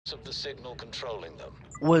of the signal controlling them.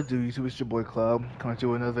 What do YouTube? It's your boy Club coming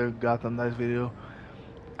to another Gotham Knights video.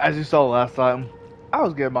 As you saw last time, I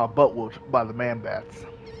was getting my butt whooped by the man bats.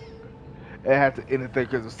 And I had to end it there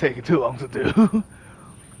because it was taking too long to do.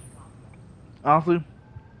 Honestly,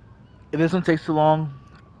 if this one takes too long,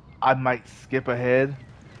 I might skip ahead.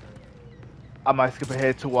 I might skip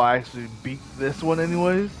ahead to where I actually beat this one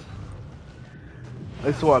anyways. At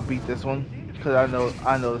least where I beat this one. Because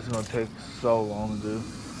I know this is going to take so long to do.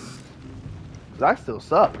 Because I still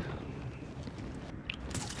suck.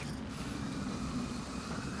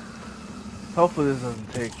 Hopefully this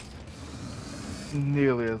doesn't take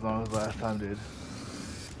nearly as long as last time did.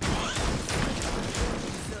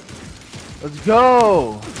 Let's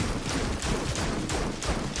go!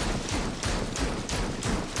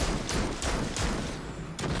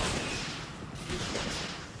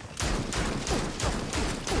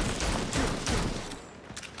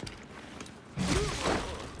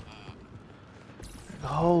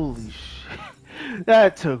 Holy shit.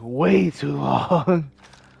 That took way too long.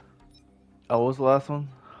 Oh, what was the last one?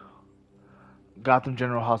 Gotham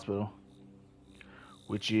General Hospital.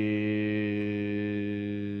 Which is...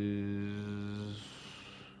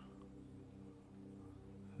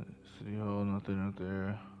 City Hall, nothing out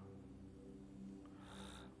there.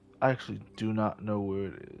 I actually do not know where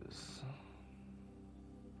it is.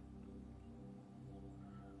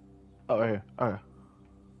 Oh, right here. Okay.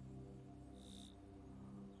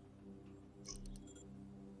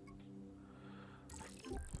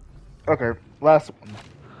 Okay, last one.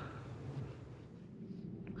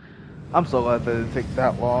 I'm so glad that it didn't take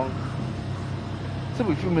that long. It took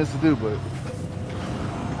me a few minutes to do, but...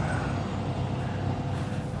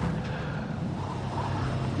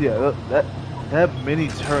 Yeah, that mini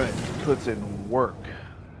turret puts in work.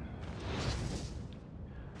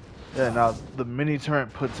 Yeah, now the mini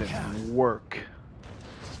turret puts in work.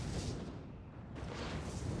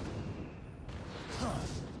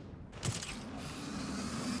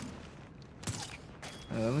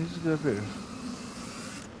 Let me just get up here.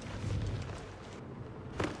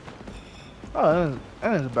 Oh, and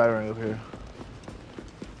there's a battering up here.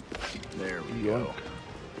 There we go.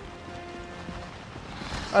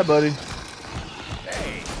 Hi, buddy.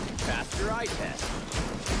 Hey, passed your eye test.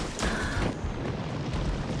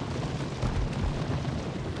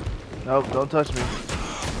 Nope, don't touch me.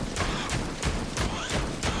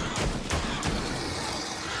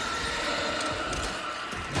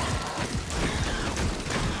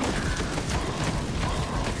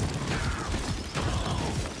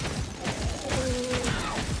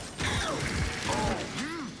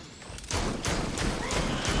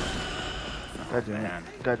 God damn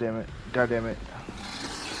it. God damn it. God damn it.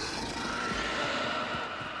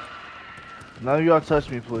 None of y'all touch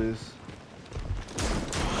me, please.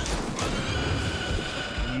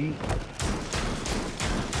 Yeet.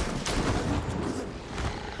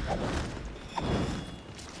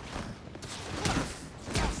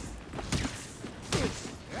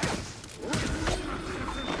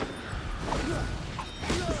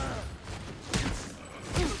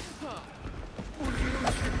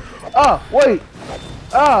 Ah, wait!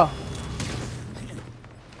 Ah!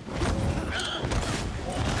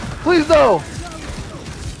 Please no!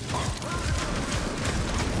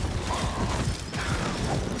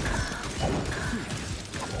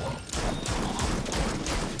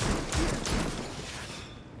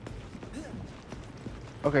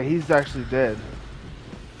 Okay, he's actually dead.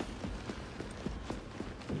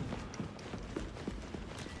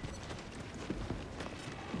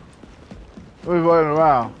 We're running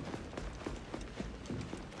around.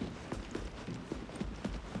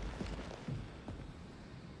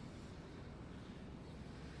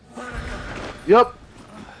 Yep.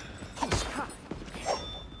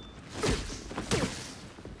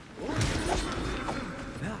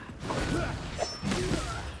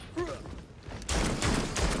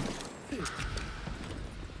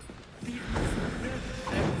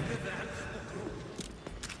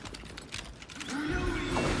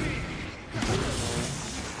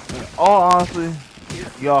 All honestly,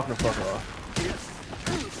 y'all can fuck off.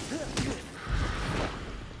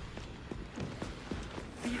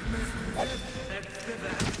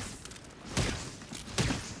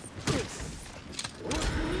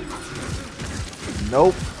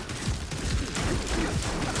 Nope.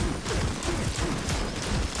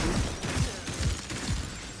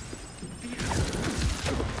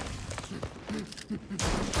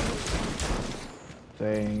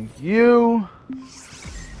 Thank you.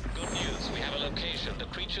 Good news, we have a location. The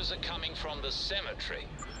creatures are coming from the cemetery.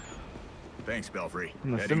 Thanks, Belfry.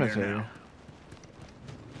 In the Heading there cemetery. now.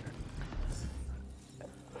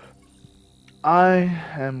 I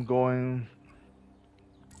am going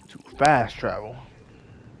to fast travel.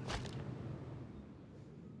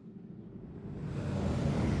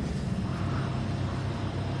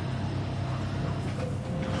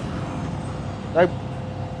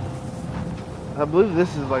 I believe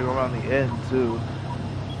this is like around the end too.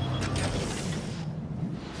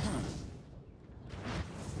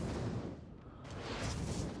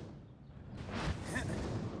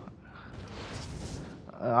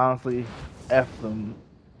 Honestly, F them.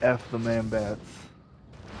 F the man bats.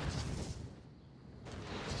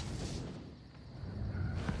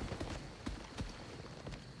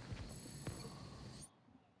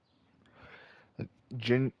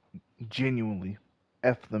 Gen Genuinely,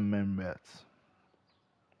 F the man bats.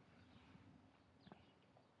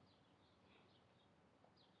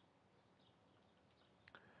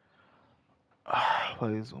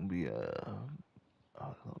 Play is gonna be a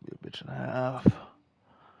bitch and a half.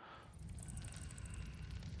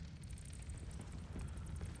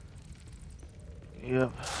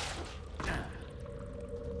 Yep.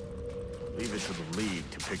 Leave it to the League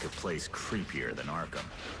to pick a place creepier than Arkham.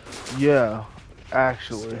 Yeah,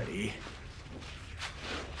 actually. Steady.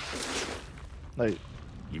 Like,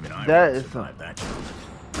 Even I that won't is survive that jump.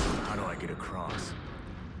 How do I get across?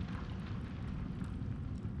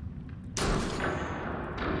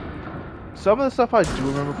 some of the stuff I do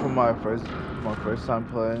remember from my first time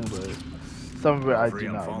playing, but some of it I do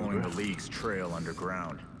I'm not following remember. the League's trail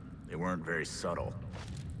underground. They weren't very subtle.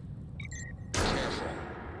 Careful.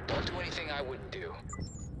 Don't do anything I wouldn't do.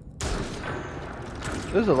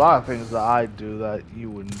 There's a lot of things that I do that you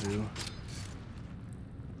wouldn't do.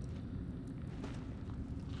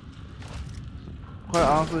 Quite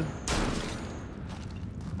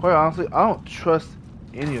honestly, I don't trust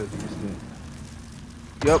any of these things.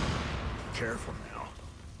 Yep. Careful now.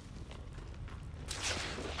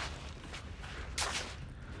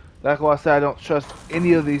 That's why I said I don't trust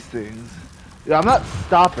any of these things. Yeah, I'm not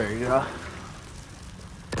stopping, you know.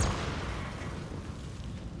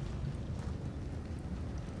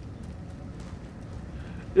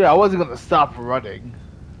 Yeah, I wasn't gonna stop running.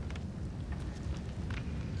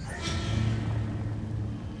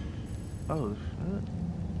 Oh shit.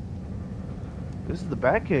 This is the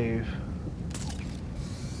Batcave.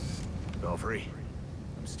 Belfry,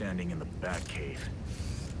 I'm standing in the Batcave.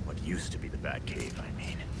 What used to be the Batcave, I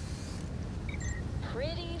mean.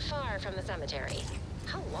 Pretty far from the cemetery.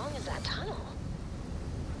 How long is that tunnel?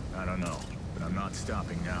 I don't know, but I'm not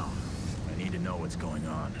stopping now. I need to know what's going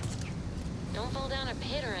on. Don't fall down a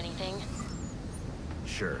pit or anything.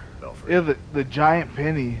 Sure, Belfry. Yeah, the giant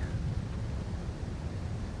penny.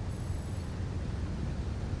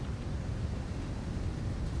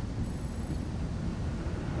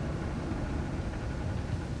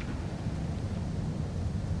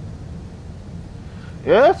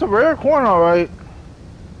 Yeah, that's a rare coin, alright.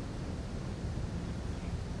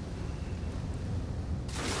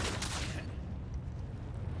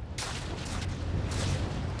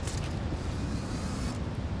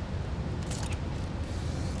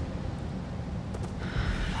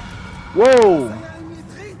 Whoa!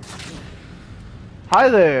 Hi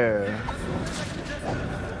there!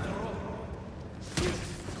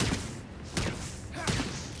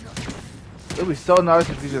 It'd be so nice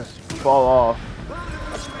if you just fall off.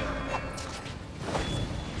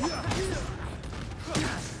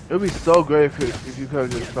 It would be so great if you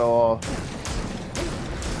could have just fell off.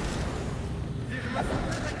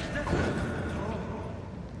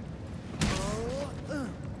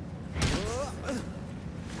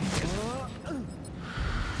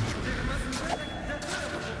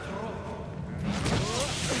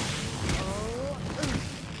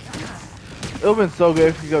 It would have been so great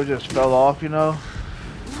if you could have just fell off, you know?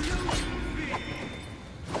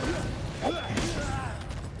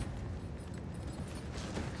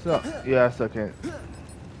 So, yeah, I still can't.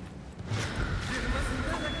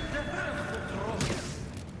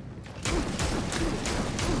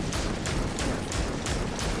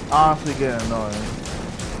 Honestly getting annoying.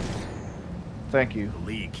 Thank you. The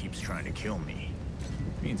League keeps trying to kill me.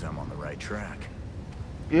 Means I'm on the right track.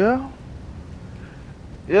 Yeah?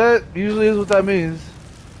 Yeah, it usually is what that means.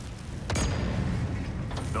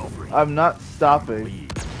 Belfry, I'm not the stopping.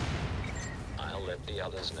 League. I'll let the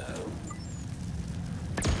others know.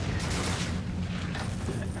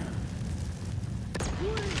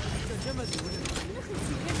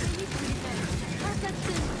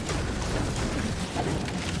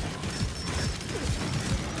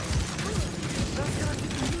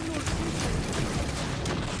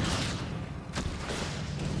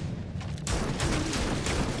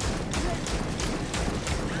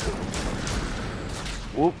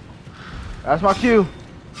 Whoop. That's my cue.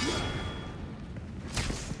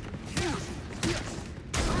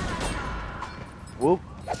 Whoop.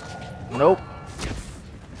 Nope.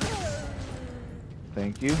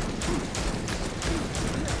 Thank you.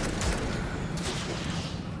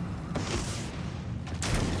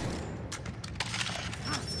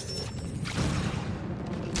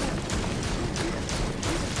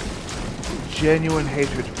 Genuine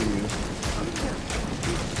hatred for you.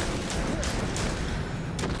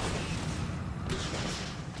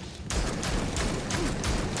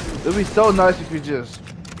 It'd be so nice if you just,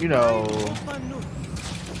 you know.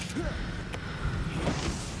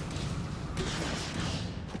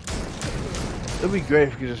 It'd be great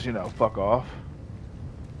if you could just, you know, fuck off.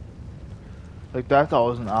 Like, that's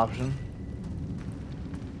always an option.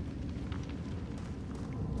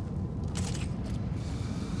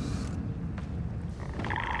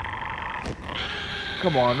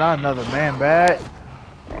 Come on, not another man bat.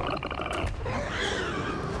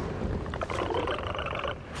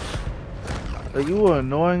 Like, you were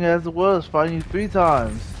annoying as it was, fighting you 3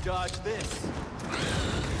 times. Dodge this.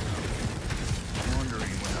 Wondering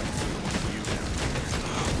when I see one of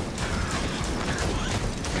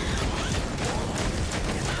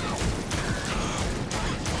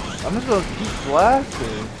you. I'm just gonna keep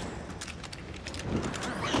blasting.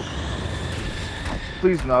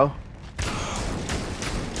 Please no.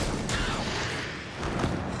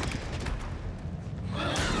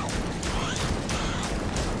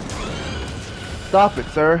 Stop it,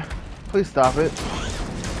 sir. Please stop it.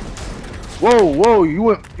 Whoa, whoa, you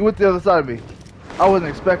went the other side of me. I wasn't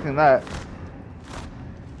expecting that.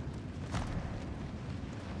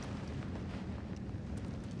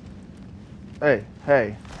 Hey,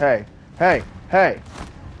 hey, hey, hey, hey.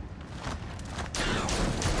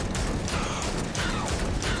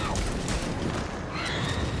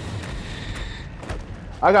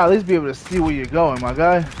 I gotta at least be able to see where you're going, my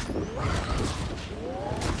guy.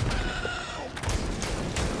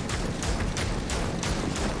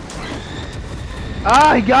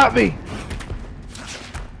 Ah, he got me!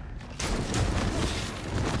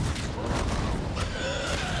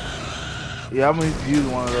 Yeah, I'm gonna use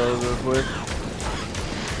one of those real quick.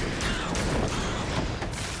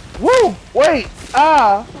 Woo! Wait!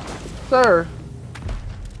 Ah! Sir!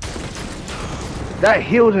 That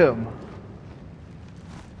healed him.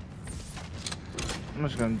 I'm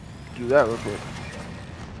just gonna do that real quick.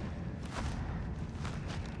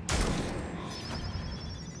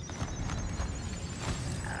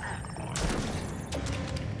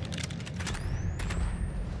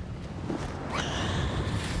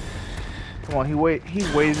 Come on, he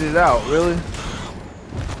waited it out, really?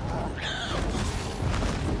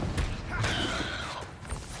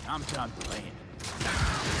 I'm done playing.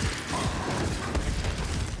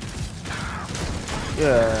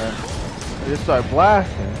 Yeah. I just started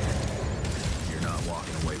blasting. You're not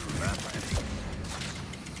walking away from that landing.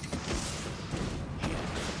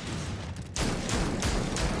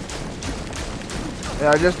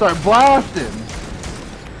 Yeah, I just started blasting.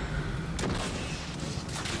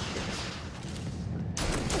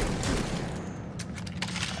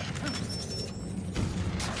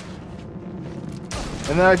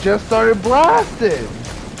 And then I just started blasting.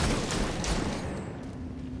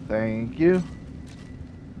 Thank you.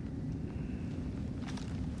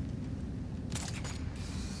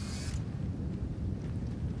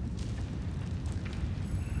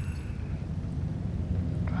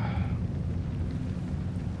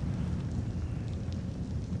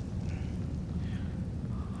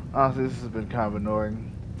 Honestly, this has been kind of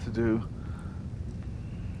annoying to do.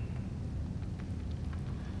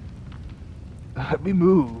 Let me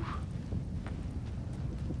move.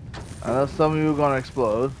 I know some of you are gonna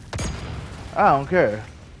explode. I don't care.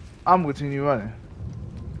 I'm gonna continue running.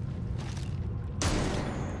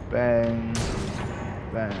 Bang.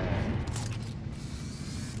 Bang.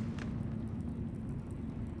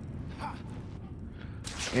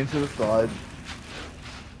 Into the slide.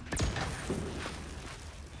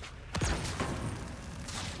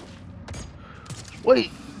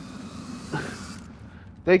 Wait!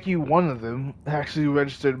 Thank you, one of them actually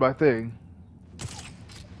registered my thing.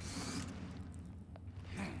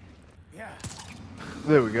 Yeah.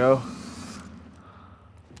 There we go.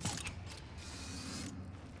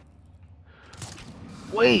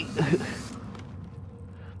 Wait! I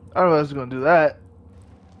don't know if I was gonna do that.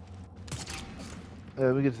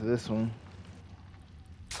 Let me get to this one.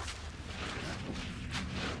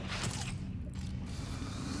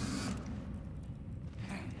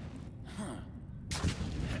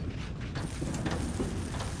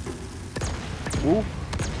 Ooh.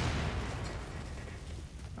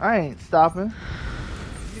 I ain't stopping.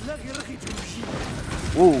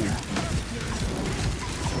 Whoa.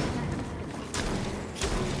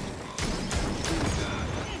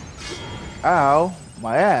 Ow,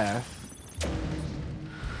 my ass.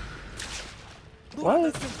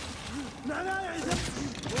 What?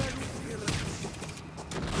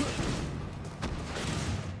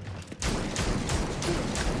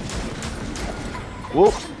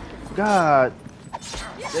 Whoop. God.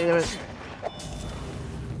 Damn it.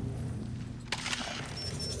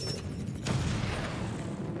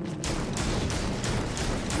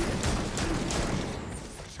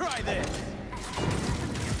 Try this.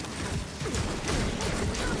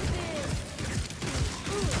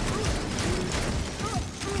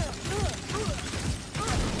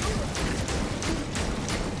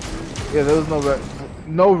 Yeah, there was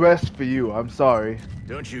no rest for you. I'm sorry.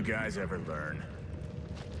 Don't you guys ever learn?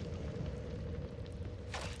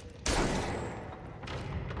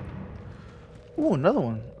 Ooh, another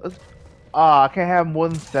one. I can't have more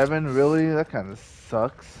than 7. Really? That kind of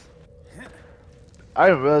sucks. I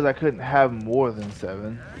didn't realize I couldn't have more than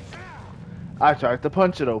 7. I tried to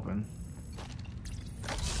punch it open.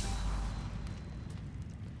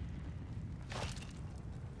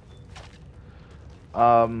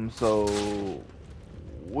 So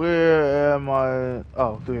where am I?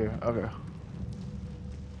 Oh, through here. Okay.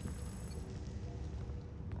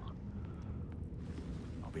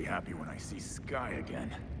 I'll be happy when I see Sky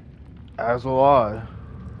again. As will I.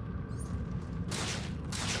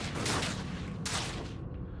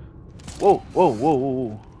 Whoa, whoa, whoa, whoa,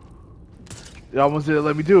 whoa. You almost didn't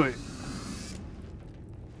let me do it.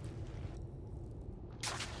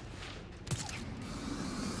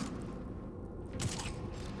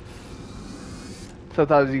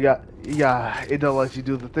 Sometimes it don't let you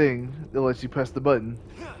do the thing. It lets you press the button.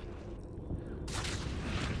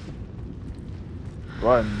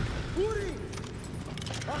 Run.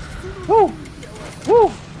 Woo!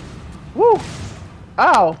 Woo! Woo!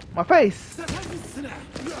 Ow! My face!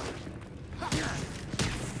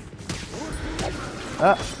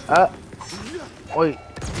 Wait,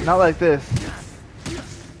 not like this.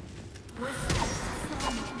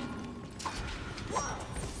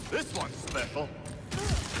 This one's special.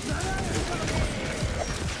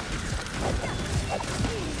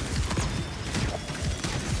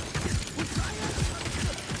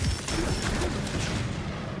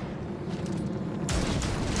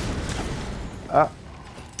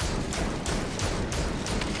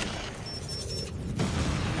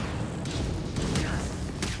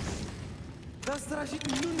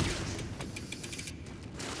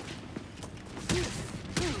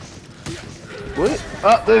 What?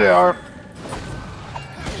 Oh, there they are.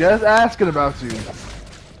 Just asking about you.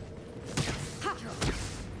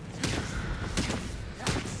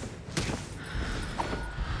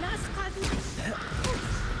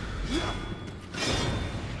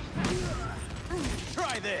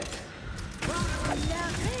 Try this.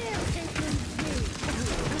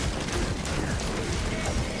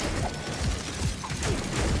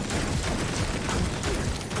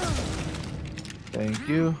 Thank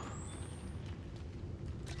you.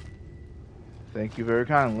 Thank you very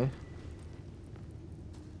kindly.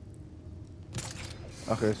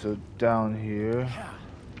 Okay, so down here.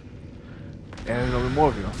 And there's gonna be more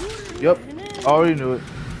of you. Yep, already knew it.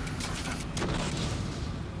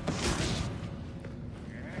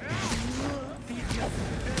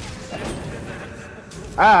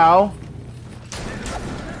 Ow!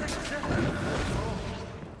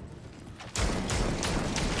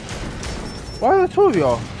 Why are there 2 of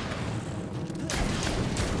y'all?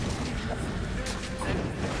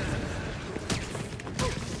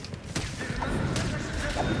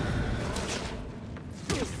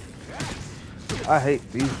 I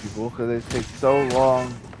hate these people because they take so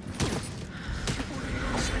long.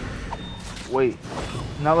 Wait,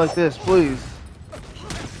 not like this, please.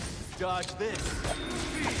 Dodge this.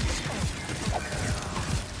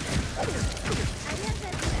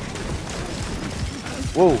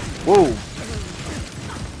 Whoa, whoa.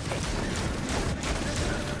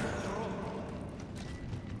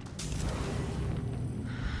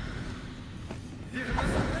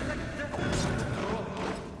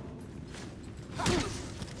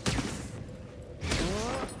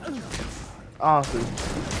 Honestly,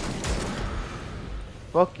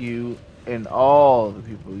 fuck you and all the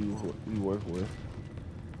people you work with.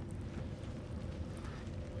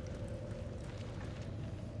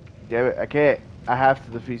 Damn it, I can't. I have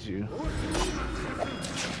to defeat you.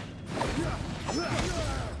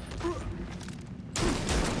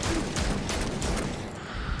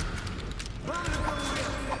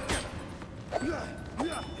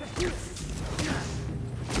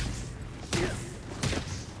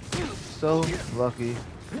 So lucky.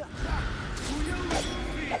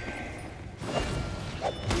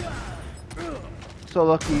 So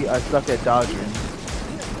lucky I suck at dodging.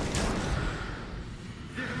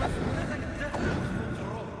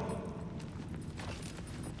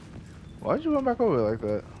 Why'd you run back over like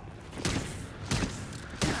that?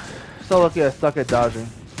 So lucky I suck at dodging.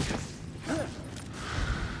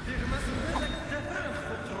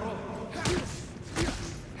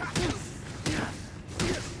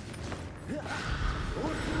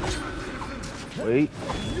 Wait.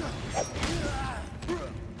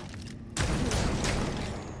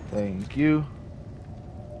 Thank you.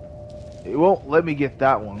 It won't let me get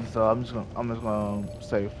that one, so I'm just gonna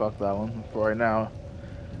say fuck that one for right now.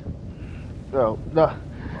 No, no.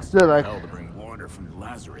 Must They're be like hell to bring Warner from the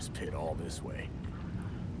Lazarus pit all this way.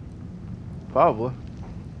 probably.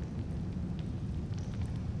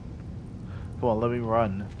 Come on, let me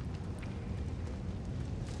run.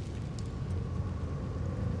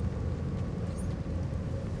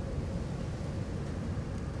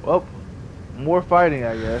 Well, more fighting,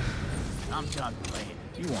 I guess. I'm done playing.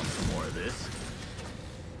 You want some more of this?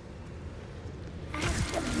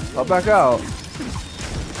 I'll back out.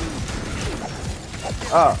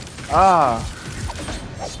 Ah.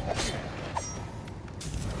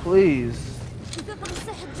 Please.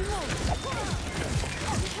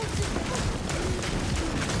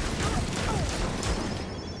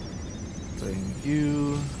 Thank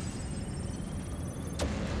you.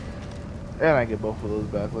 And I get both of those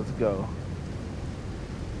back. Let's go.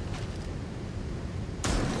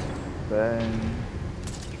 Then.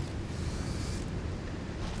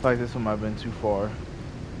 Like this one might have been too far.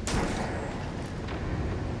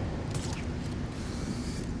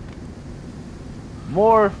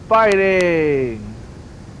 More fighting!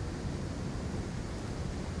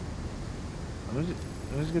 Let me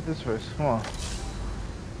just get this first. Come on.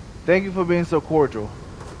 Thank you for being so cordial.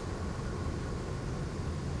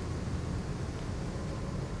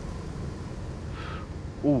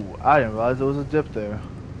 Ooh, I didn't realize there was a dip there.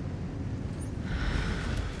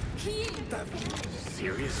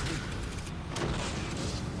 Seriously?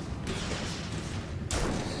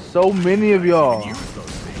 So many of y'all. Use those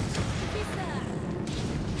things.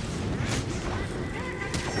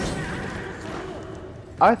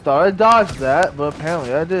 I thought I dodged that, but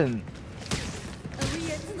apparently I didn't.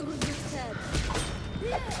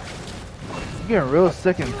 I'm getting real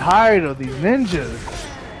sick and tired of these ninjas.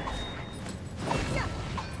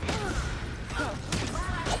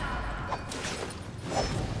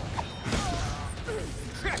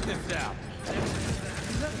 Check this out.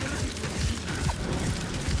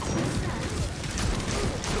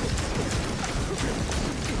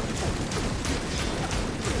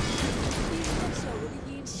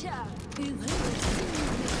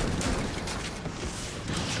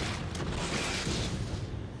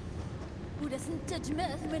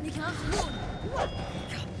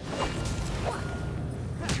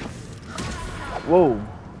 Whoa.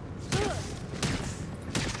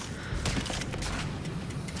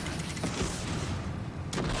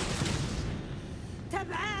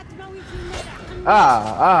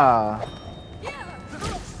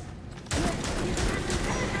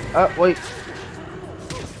 Wait.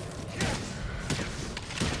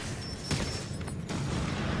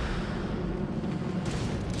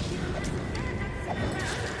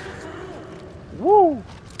 Woo.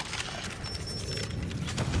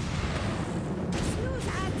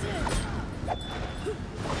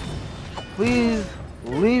 Please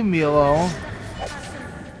leave me alone.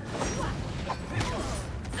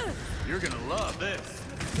 You're gonna love this.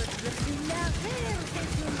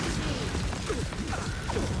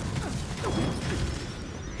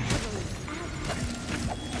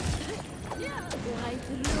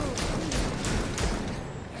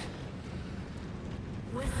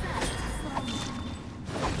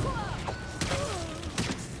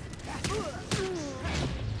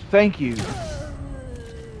 Thank you.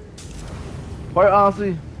 Quite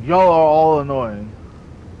honestly, y'all are all annoying.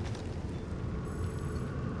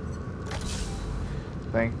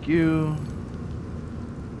 Thank you.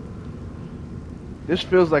 This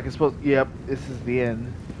feels like it's supposed. Yep, this is the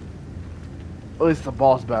end. At least the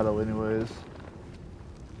boss battle, anyways.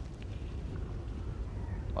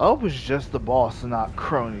 I hope it's just the boss and not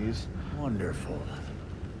cronies. Wonderful.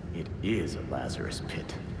 It is a Lazarus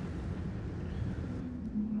pit.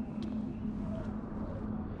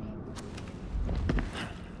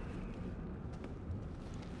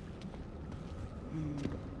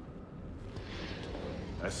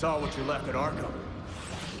 I saw what you left at Arkham.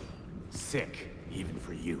 Sick, even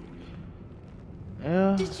for you.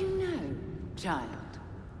 Yeah. Did you know, child?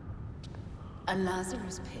 A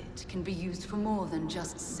Lazarus pit can be used for more than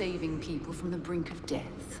just saving people from the brink of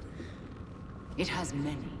death. It has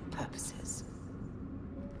many purposes.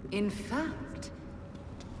 In fact,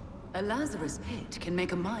 a Lazarus pit can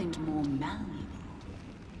make a mind more malleable.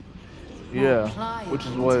 Yeah, which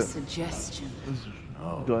is what suggestion.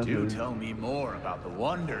 Oh, do tell me more about the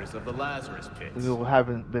wonders of the Lazarus pit. This is what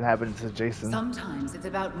haven't been happening to Jason. Sometimes it's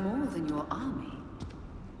about more than your army.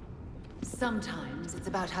 Sometimes it's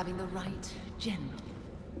about having the right general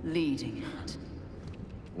leading it.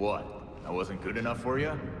 What? I wasn't good enough for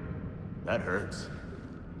you? That hurts.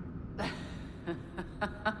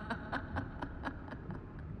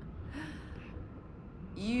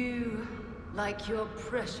 You, like your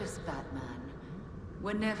precious Batman,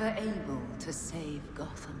 were never able to save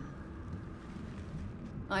Gotham.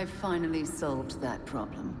 I've finally solved that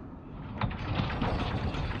problem.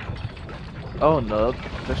 Oh no,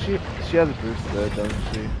 does she has a Bruce there,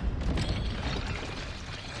 doesn't she?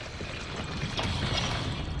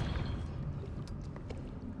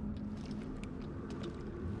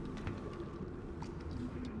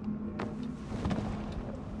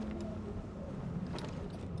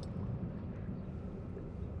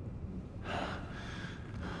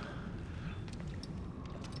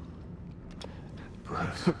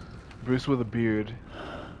 Bruce with a beard.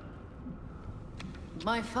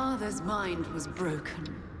 My father's mind was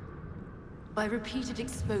broken by repeated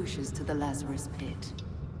exposures to the Lazarus pit.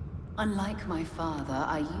 Unlike my father,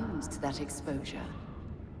 I used that exposure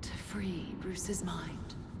to free Bruce's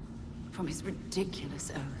mind from his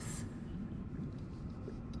ridiculous oath.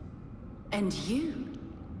 And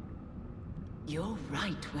you're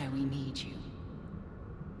right where we need you.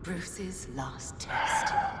 Bruce's last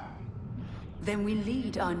test. Then we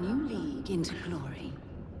lead our new league into glory.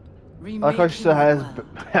 I like how she still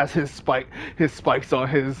has his spikes on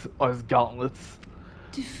his gauntlets.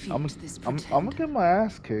 I'm gonna get my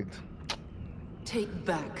ass kicked. Take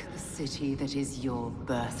back the city that is your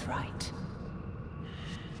birthright.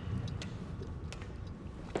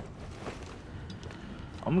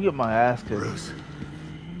 I'm gonna get my ass kicked Bruce.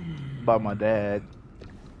 by my dad.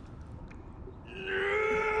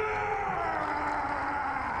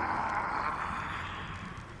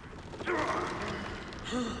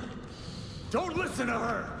 Don't listen to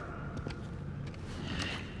her!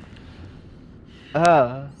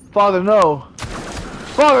 Father, no!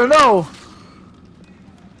 Father, no!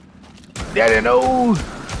 Daddy, no!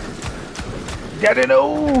 Daddy,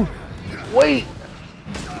 no! Wait!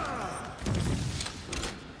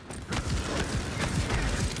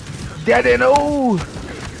 Daddy, no!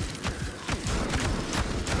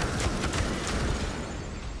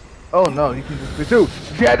 Oh no, he can just be too.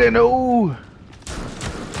 Daddy, no!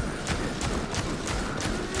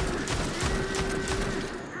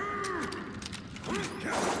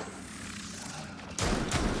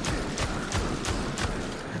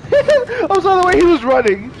 I saw the way he was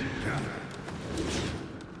running.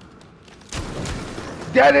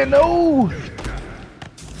 Daddy, no!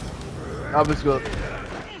 I'm just going.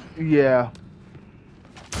 Yeah.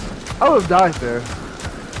 I would have died there.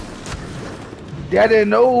 Daddy,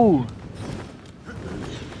 no!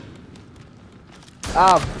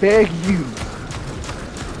 I beg you.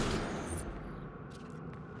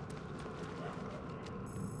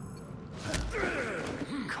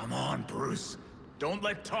 Come on, Bruce. Don't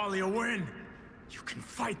let Talia win. You can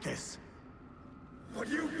fight this. But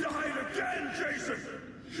you died again, Jason!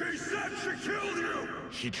 She said she killed you!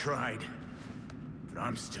 She tried. But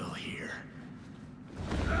I'm still here.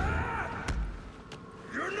 Ah!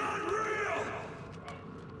 You're not real!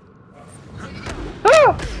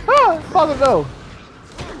 Father, no!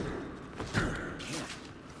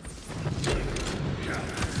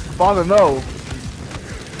 Father, no!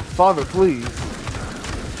 Father, please.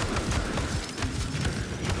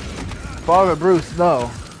 Father, Bruce,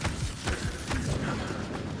 no.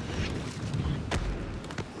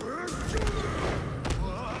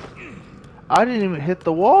 I didn't even hit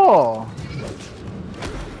the wall.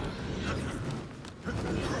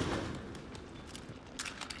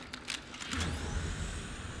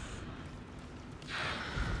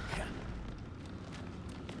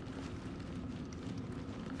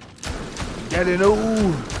 Get it, no.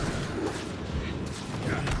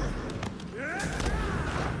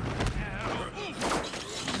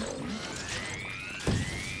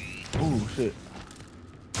 Oh shit.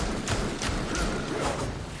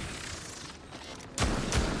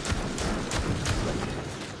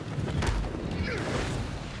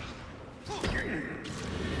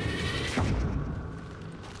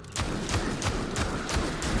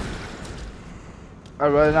 I'd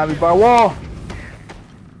rather not be by a wall.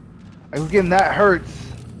 I'm getting that hurts.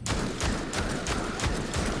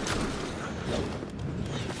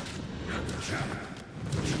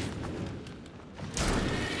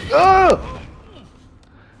 Oh!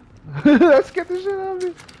 That scared the shit out of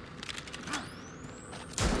me.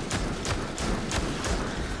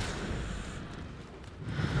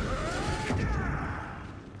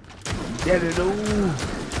 Get it, ooh.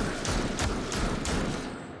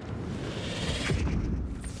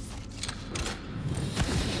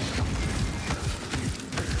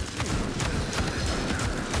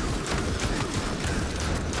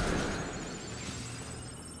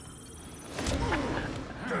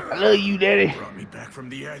 I love you, Daddy. Brought me back from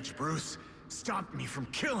the edge, Bruce. Stopped me from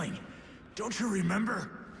killing. Don't you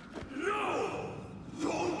remember? No!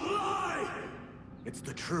 Don't lie! It's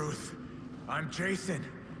the truth. I'm Jason.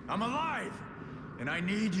 I'm alive. And I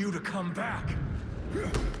need you to come back.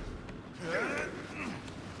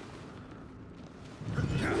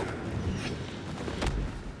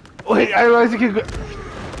 Wait, I realized you could.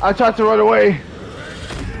 I tried to run away.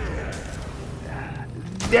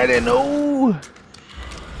 Daddy, no.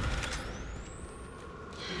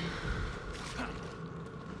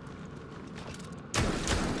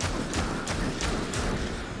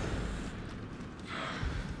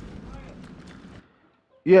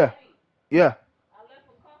 Yeah, yeah.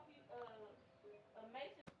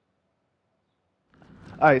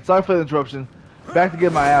 Alright, sorry for the interruption. Back to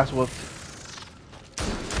get my ass whooped.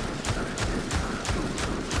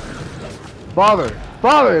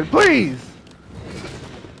 Father, please!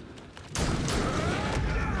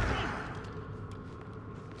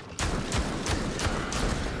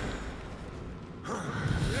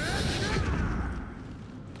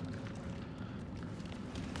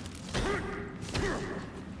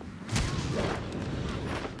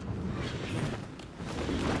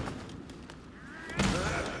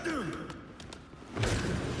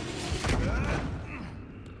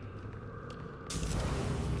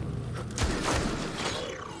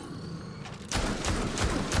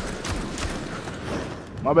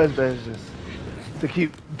 My best bet is just to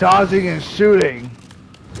keep dodging and shooting.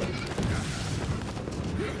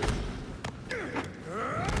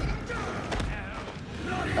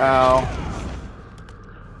 Ow.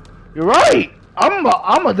 You're right!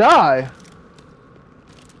 I'ma die.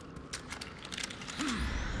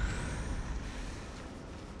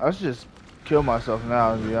 I should just kill myself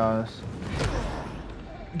now, to be honest.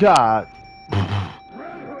 God.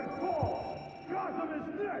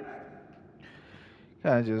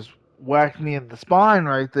 Kinda just whacked me in the spine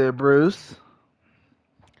right there, Bruce.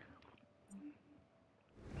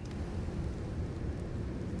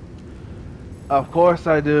 Of course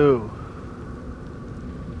I do.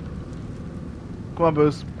 Come on,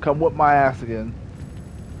 Bruce. Come whoop my ass again.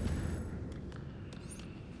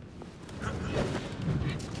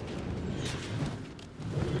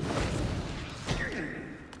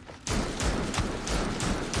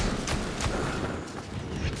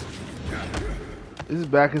 This is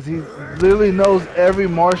bad because he literally knows every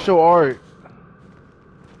martial art.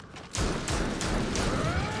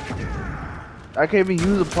 I can't even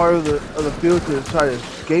use a part of the field to try to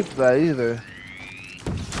escape that either.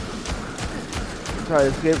 Try to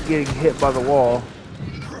escape getting hit by the wall.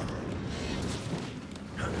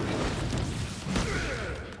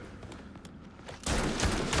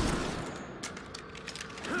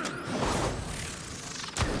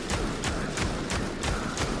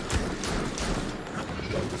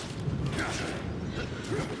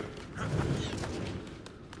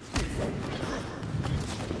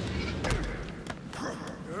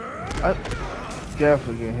 I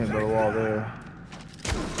definitely getting hit by the wall there.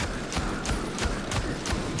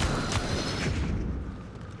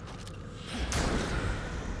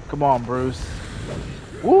 Come on, Bruce.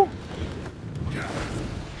 Woo!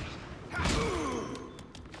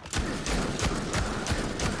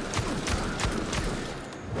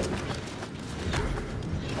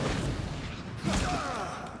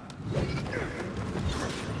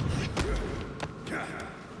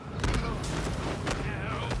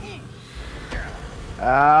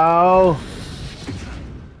 Ow!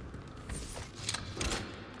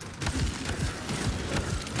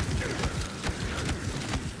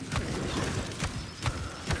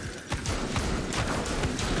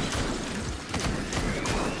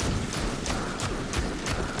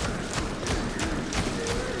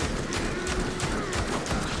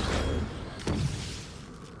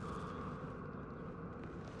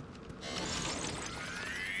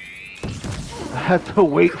 I had to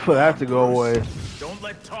wait for that to go away. Don't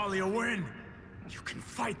let Talia win. You can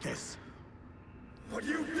fight this. But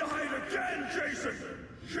you died again, Jason!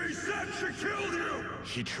 She said she killed you!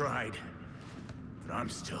 She tried, but I'm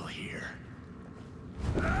still here.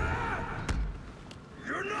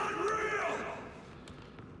 You're not real!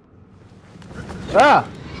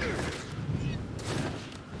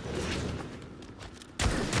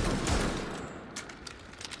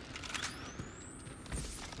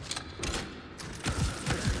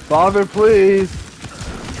 Father, please.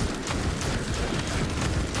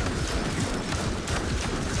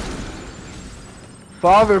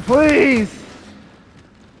 Father, please.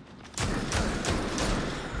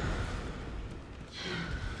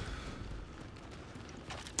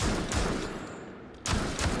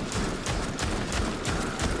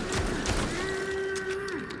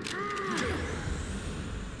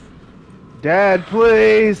 Dad,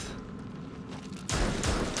 please.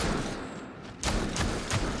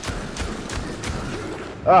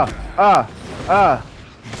 Ah.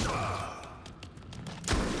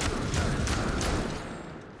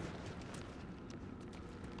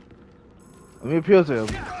 Let me appeal to him.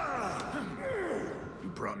 You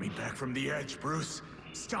brought me back from the edge, Bruce.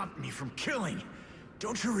 Stopped me from killing.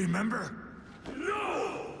 Don't you remember?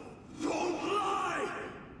 No! Don't lie!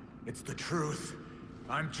 It's the truth.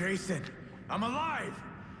 I'm Jason. I'm alive.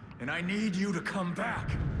 And I need you to come back.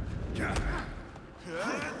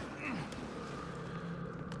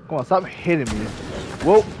 Come on, stop hitting me.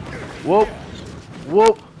 Whoop. Whoop.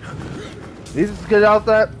 Whoop. Need to get out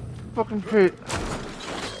that fucking pit.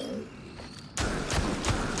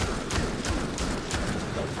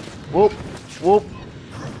 Whoop. Whoop.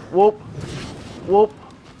 Whoop. Whoop.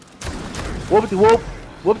 Whoopity whoop.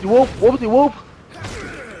 Whoopity whoop. Whoopity whoop.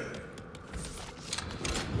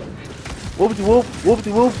 Whoopity whoop.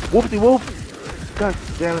 Whoopity whoop. Whoopity whoop. God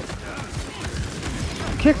damn it.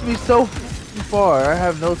 Kicks me so far. I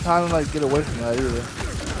have no time to like get away from that either.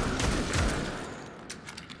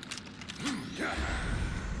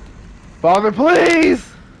 Father, please!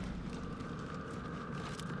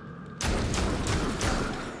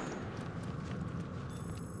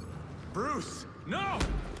 Bruce, no!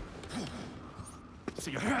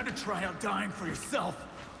 So you had to try out dying for yourself.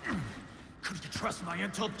 Couldn't you trust my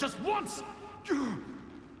intel just once?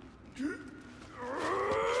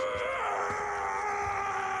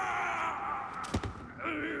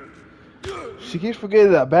 She keeps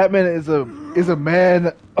forgetting that Batman is a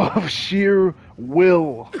man of sheer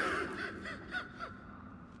will.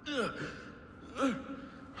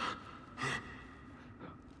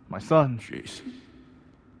 My son. Jason.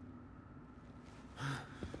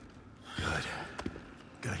 Good.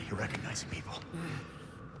 Good, you're recognizing people.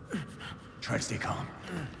 Try to stay calm.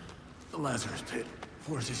 The Lazarus Pit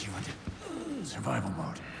forces you into survival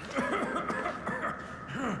mode.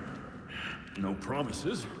 No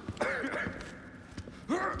promises.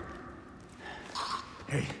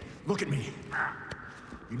 Hey, look at me.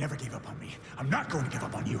 You never gave up on me. I'm not going to give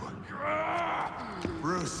up on you.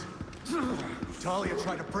 Bruce, Talia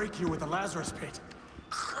tried to break you with the Lazarus Pit.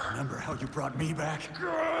 Remember how you brought me back?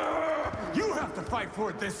 You have to fight for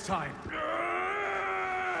it this time.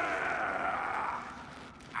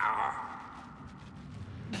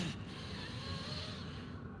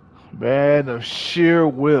 Man of sheer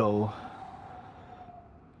will.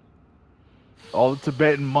 All the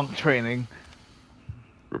Tibetan monk training.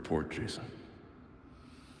 Report, Jason.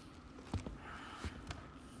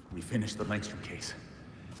 We finished the Langstrom case.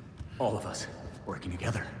 All of us working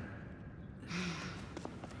together.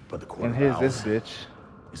 But the Court And of here's Owls this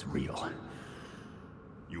bitch. is real.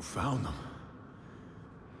 You found them.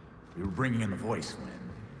 We were bringing in the voice when...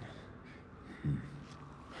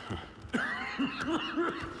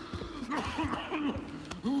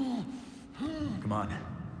 Come on.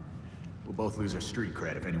 We'll both lose our street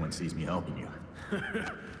cred if anyone sees me helping you.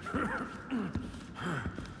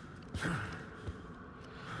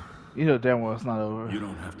 You know damn well it's not over. You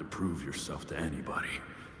don't have to prove yourself to anybody.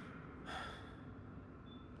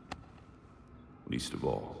 Least of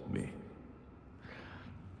all, me.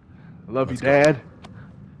 Love Let's you, Dad. go.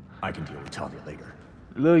 I can deal with Talia later.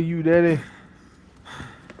 Love you, Daddy.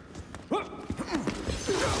 What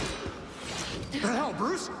the hell,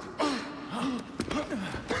 Bruce?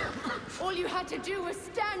 All you had to do was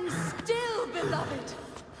stand still, beloved.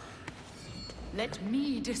 Let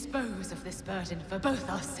me dispose of this burden for both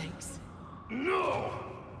our sakes. No!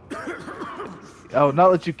 I will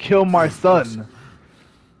not let you kill my son.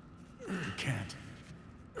 You can't.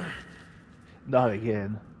 Not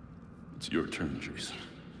again. It's your turn, Jason.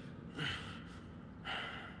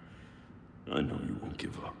 I know you won't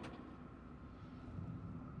give up.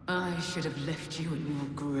 I should have left you in your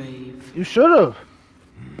grave. You should have.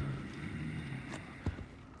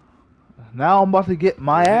 Now I'm about to get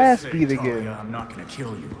my ass beat Talia, again. I'm not gonna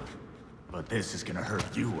kill you. But this is gonna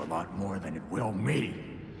hurt you a lot more than it will me.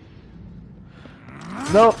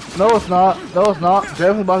 No, no it's not. No it's not.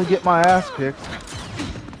 Definitely about to get my ass kicked.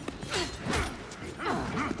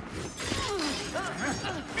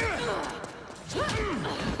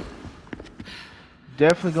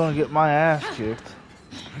 Definitely gonna get my ass kicked.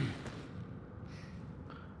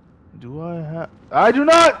 Do I have? I do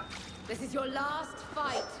not! This is your last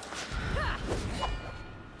fight.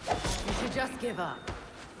 You should just give up.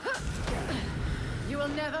 You will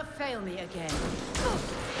never fail me again.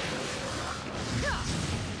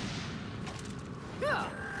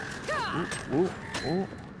 Ooh, ooh.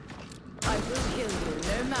 I will kill you,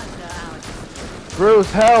 no matter how it's...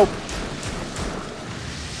 Bruce, help!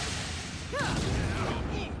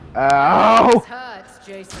 Ow! This hurts,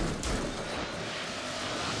 Jason.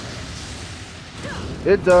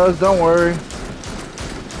 It does, don't worry.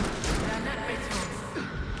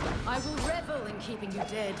 I will revel in keeping you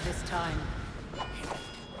dead this time.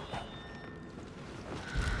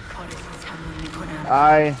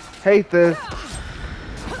 I hate this.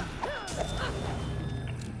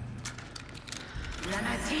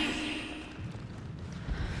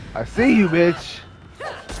 I see you, bitch.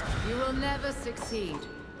 You will never succeed.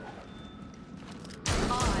 I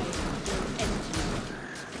will end you.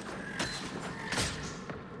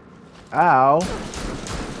 Ow.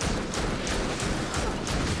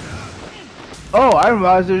 Oh, I didn't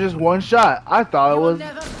realize there was just one shot. I thought it You will was.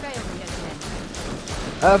 never fail me again.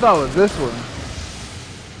 I thought it was this one.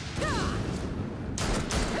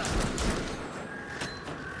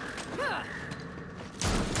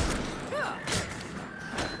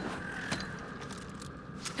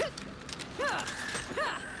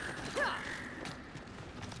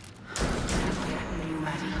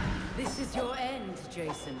 This is your end,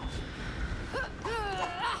 Jason.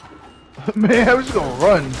 Man, I'm just gonna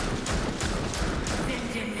run.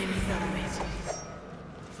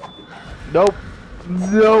 Nope.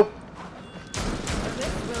 Nope.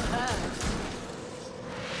 This will hurt.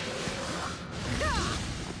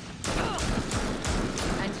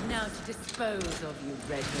 And now to dispose of you,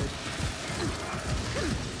 Red Hood.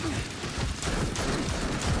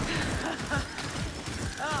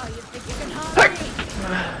 Oh, you think you can harm me?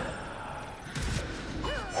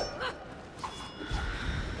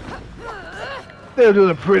 They're doing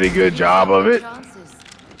a pretty good job of it. Chances.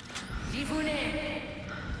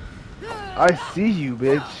 I see you,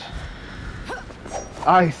 bitch.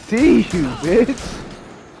 I see you, bitch.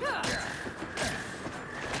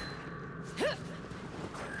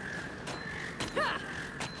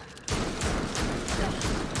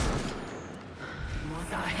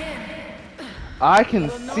 I can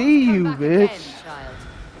see you, bitch.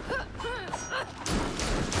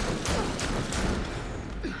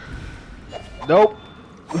 Nope.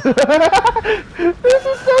 This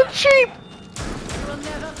is so cheap. You will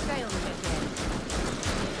never fail me again.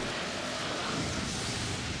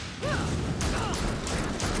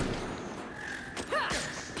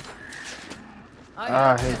 I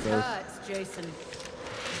hate this this. hurts, Jason.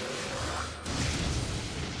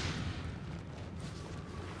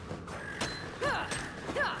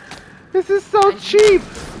 This is so cheap.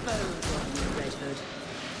 Dispose of you, Red Hood.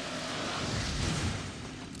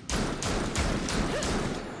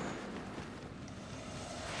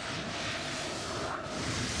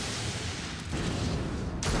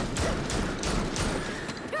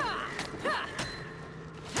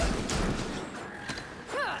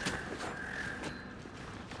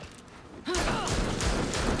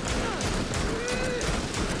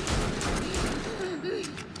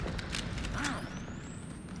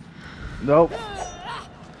 Nope.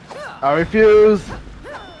 I refuse.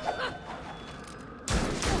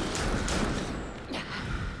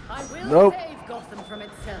 I will Nope. save Gotham from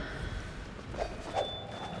itself.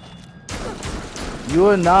 You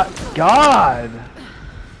are not God.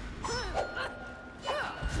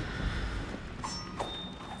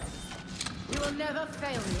 You will never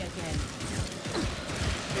fail me again.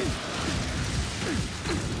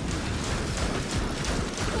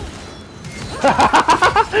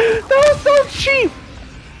 That was so cheap.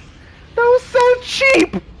 That was so cheap.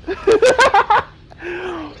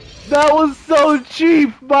 That was so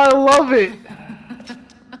cheap, but I love it.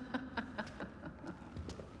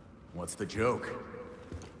 What's the joke?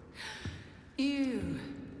 You,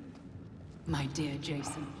 my dear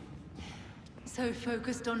Jason, so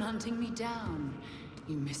focused on hunting me down,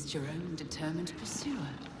 you missed your own determined pursuer.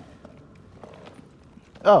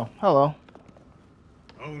 Oh, hello.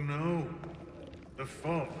 Oh no. The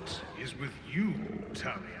fault is with you,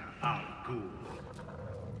 Talia al Ghul.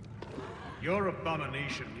 Your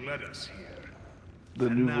abomination led us here. The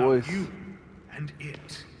and new now voice. You and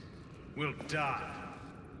it will die.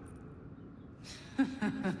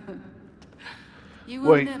 You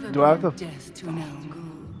will Wait, never do I have bring to- death to an Al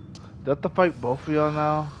Ghul. Do I have to fight both of y'all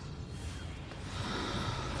now?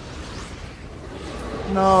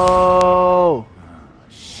 No.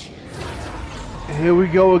 Here we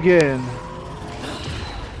go again.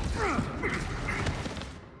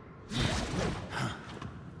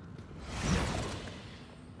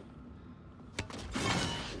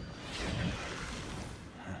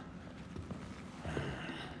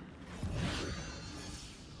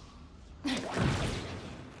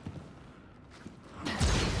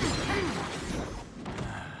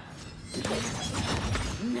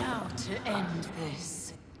 Now to end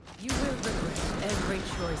this, you will regret every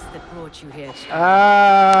choice that brought you here.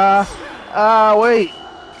 Wait.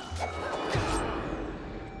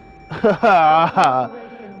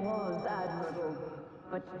 Operation was admirable,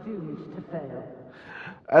 but doomed to fail.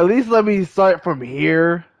 At least let me start from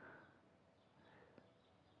here.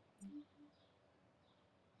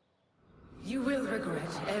 You will regret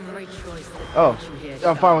every choice that Oh, brought you here.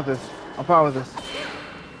 I'm fine with this. I'm fine with this.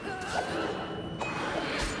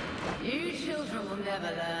 You children will never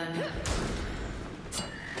learn.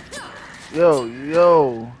 Yo.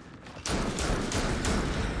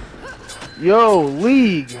 Yo,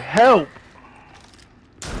 League, help!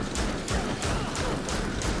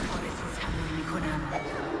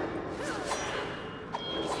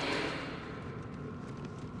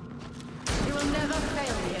 You will never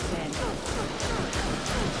fail me again.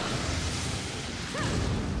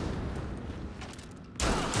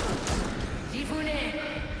 Difune,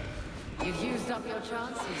 you've used up your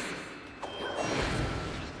chances.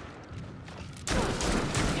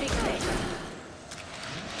 Take this.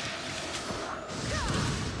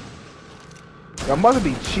 I'm about to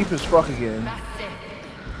be cheap as fuck again. That's it.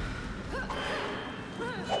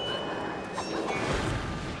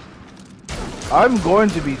 I'm going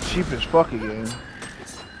to be cheap as fuck again.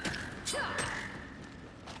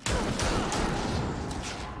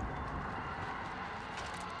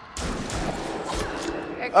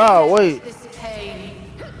 Oh, wait. This pain.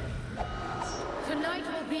 Tonight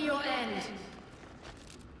will be your end.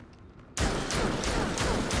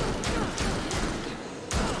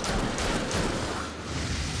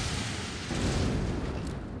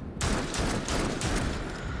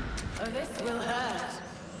 Oh, this will hurt.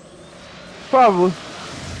 Probably.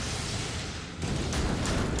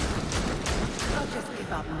 I'll just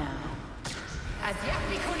give up now. As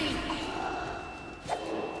Yaknikuni.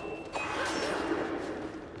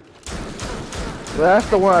 That's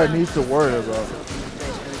the one I need to worry about.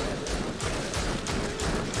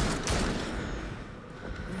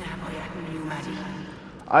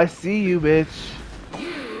 I see you, bitch.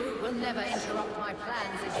 You will never interrupt my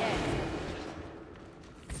plans again.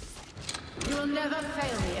 You will never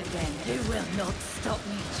fail me again. You will not stop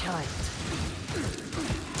me, child.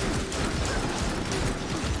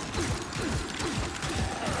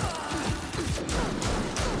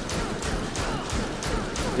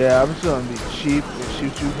 Yeah, I'm just gonna be cheap and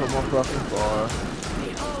shoot you from a fucking far.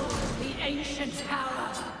 Behold the ancient tower.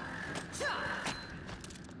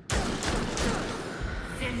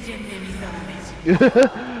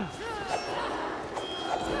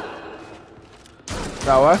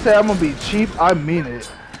 Now, when I say I'm gonna be cheap, I mean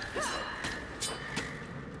it.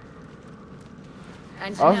 I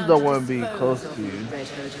also don't want to be close to you.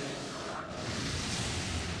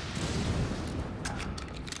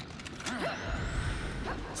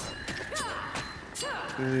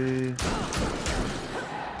 Three.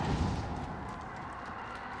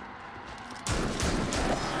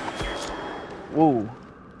 Whoa.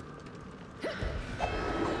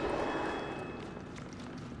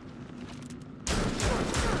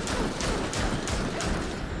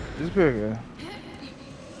 Disappear again.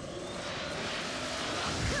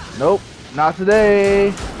 Nope, not today.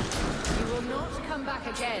 You will not come back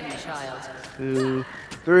again, child. 2,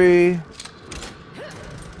 3.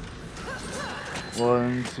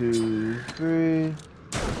 1, 2, 3.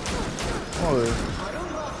 Oh,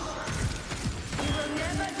 You will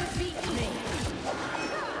never defeat me.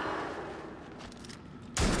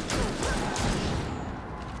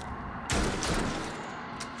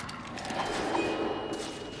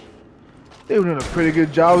 they were doing a pretty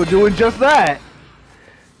good job of doing just that.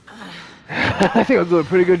 I think I'm doing a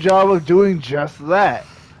pretty good job of doing just that.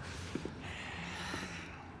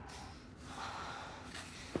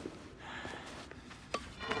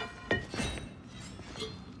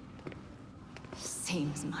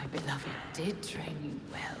 Seems my beloved did train you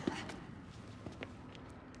well.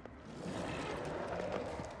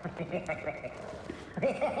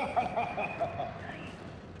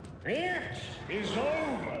 It is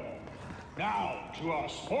over. Now to our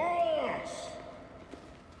spoils.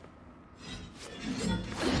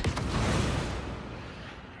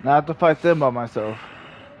 Now I have to fight them by myself.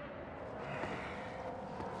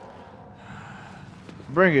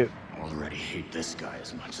 Bring it. Already hate this guy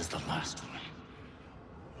as much as the last one.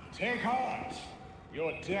 Take heart.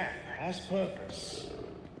 Your death has purpose.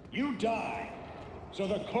 You die, so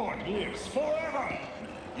the court lives forever.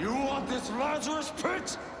 You want this Lazarus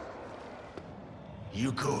pit?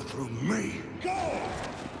 You go through me. Go!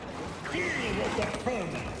 Deal with the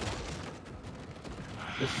vermin.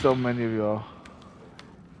 There's so many of y'all.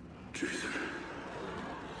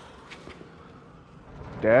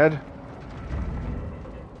 Dad?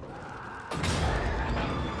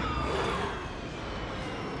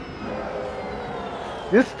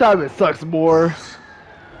 This time it sucks more.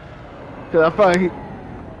 Cause I find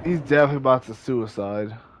he's definitely about to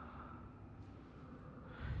suicide.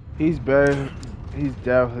 He's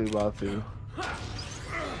definitely about to.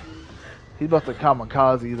 He's about to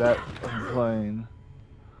kamikaze that plane.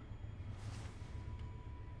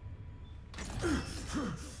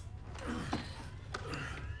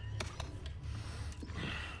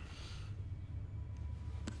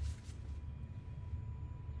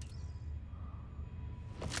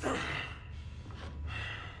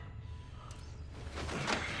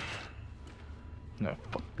 No,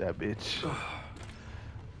 fuck that bitch.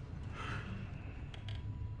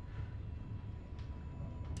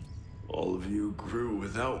 All of you grew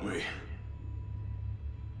without me.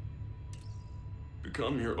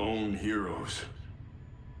 Become your own heroes.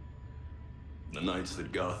 The knights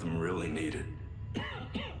that Gotham really needed.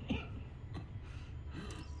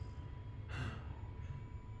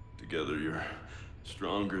 Together you're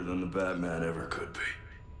stronger than the Batman ever could be.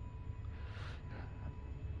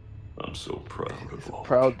 I'm so proud of all.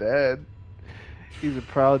 Proud dad. He's a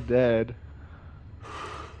proud dad.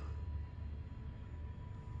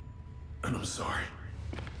 And I'm sorry.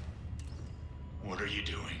 What are you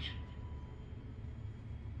doing?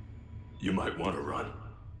 You might want to run.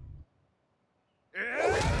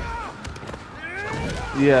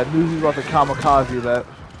 Yeah, I knew he was about to kamikaze that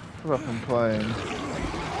fucking plane.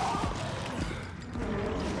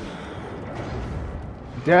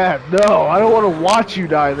 Dad, no, I don't want to watch you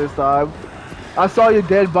die this time. I saw your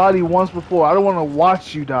dead body once before. I don't want to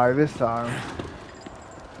watch you die this time.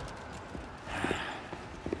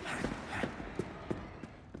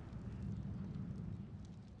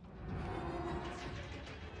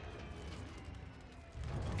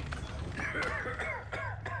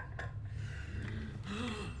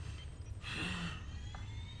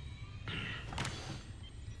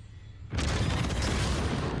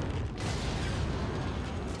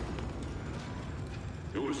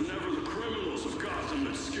 It was never the criminals of Gotham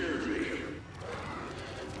that scared me.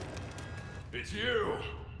 It's you.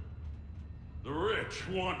 The rich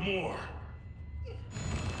want more.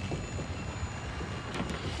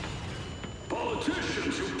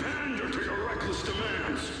 Politicians who pander to your reckless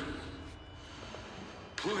demands.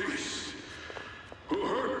 Police who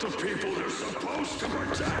hurt the people they're supposed to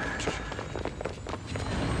protect.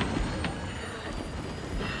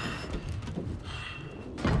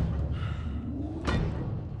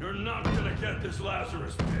 You're not gonna get this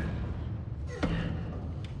Lazarus pit.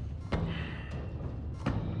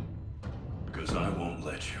 Because I won't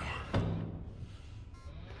let you.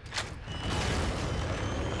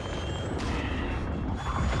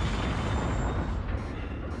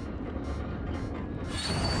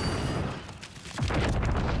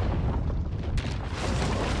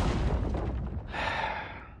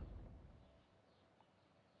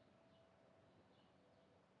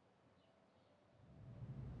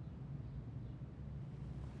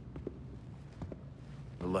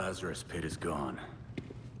 The Lazarus pit is gone.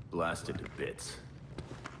 Blasted to bits.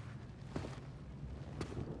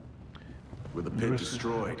 With the pit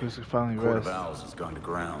destroyed, Bruce is finally Court of rest. Owls has gone to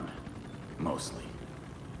ground. Mostly.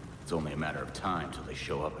 It's only a matter of time till they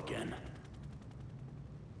show up again.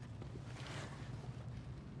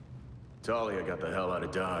 Talia got the hell out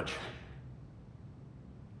of Dodge.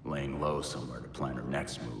 Laying low somewhere to plan her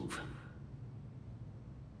next move.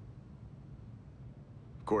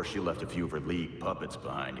 Of course, she left a few of her League puppets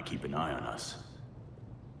behind to keep an eye on us.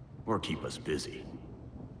 Or keep us busy.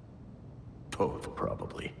 Both,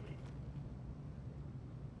 probably.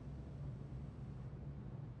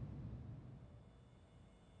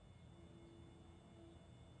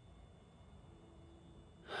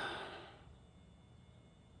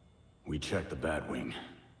 We checked the Batwing,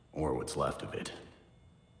 or what's left of it.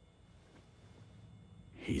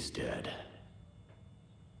 He's dead.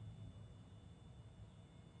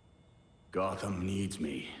 Gotham needs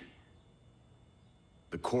me.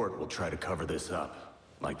 The court will try to cover this up,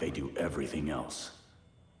 like they do everything else.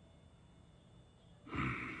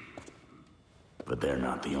 But they're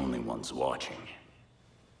not the only ones watching.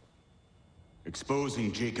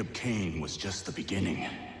 Exposing Jacob Kane was just the beginning.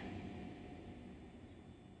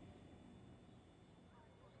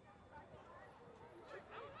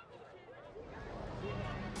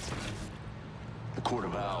 The Court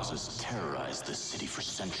of Owls has terrorized this city for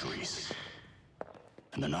centuries.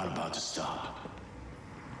 And they're not about to stop.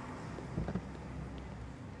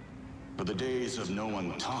 But the days of no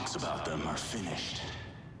one talks about them are finished.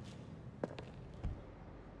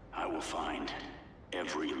 I will find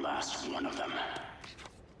every last one of them.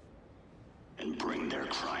 and bring their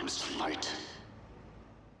crimes to light.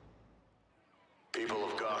 People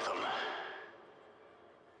of Gotham,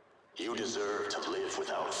 you deserve to live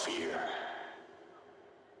without fear.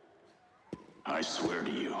 I swear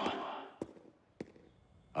to you,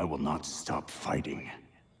 I will not stop fighting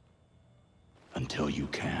until you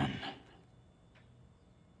can.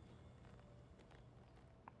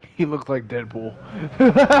 He looks like Deadpool.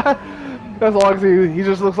 That's all I can see. He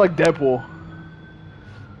just looks like Deadpool.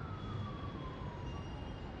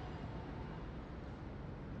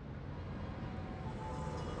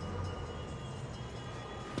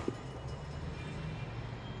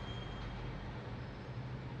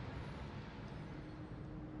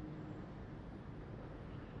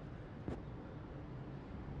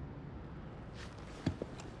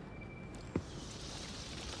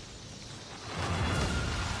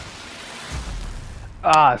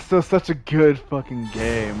 Ah, it's still such a good fucking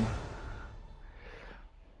game.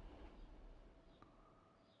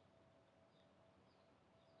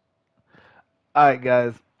 Alright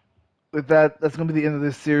guys, with that, that's gonna be the end of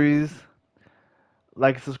this series.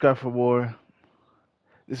 Like and subscribe for more.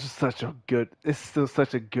 This is still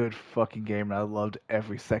such a good fucking game, and I loved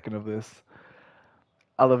every second of this.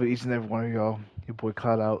 I love each and every one of y'all. Your boy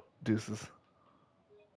Cloud out. Deuces.